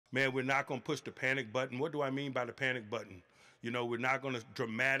Man, we're not going to push the panic button. What do I mean by the panic button? You know, we're not going to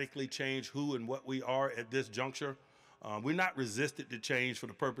dramatically change who and what we are at this juncture. We're not resistant to change for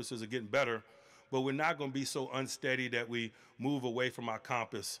the purposes of getting better, but we're not going to be so unsteady that we move away from our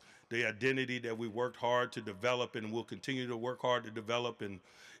compass, the identity that we worked hard to develop and will continue to work hard to develop, and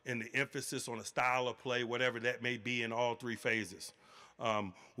the emphasis on a style of play, whatever that may be in all three phases.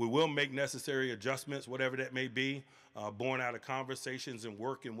 We will make necessary adjustments, whatever that may be, born out of conversations and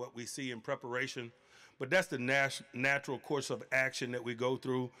work and what we see in preparation. But that's the natural course of action that we go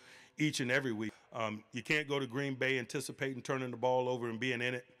through each and every week. You can't go to Green Bay anticipating turning the ball over and being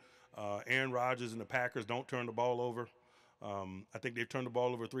in it. Aaron Rodgers and the Packers don't turn the ball over. I think they've turned the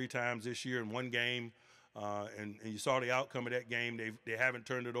ball over 3 times this year in one game. And you saw the outcome of that game. They haven't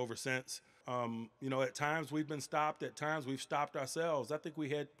turned it over since. You know, at times we've been stopped. At times we've stopped ourselves. I think we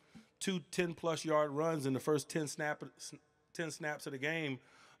had 2 10-plus yard runs in the first 10 snaps of the game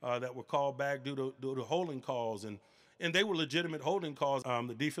that were called back due to holding calls. And they were legitimate holding calls.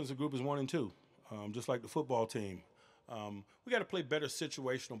 The defensive group is 1 and 2, just like the football team. We got to play better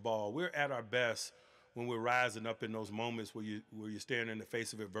situational ball. We're at our best when we're rising up in those moments where you're staring in the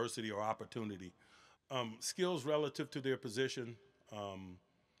face of adversity or opportunity. Skills relative to their position,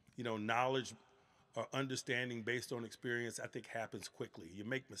 you know, knowledge or understanding based on experience, I think happens quickly. You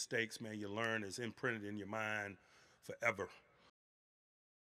make mistakes, man, you learn. It's imprinted in your mind forever.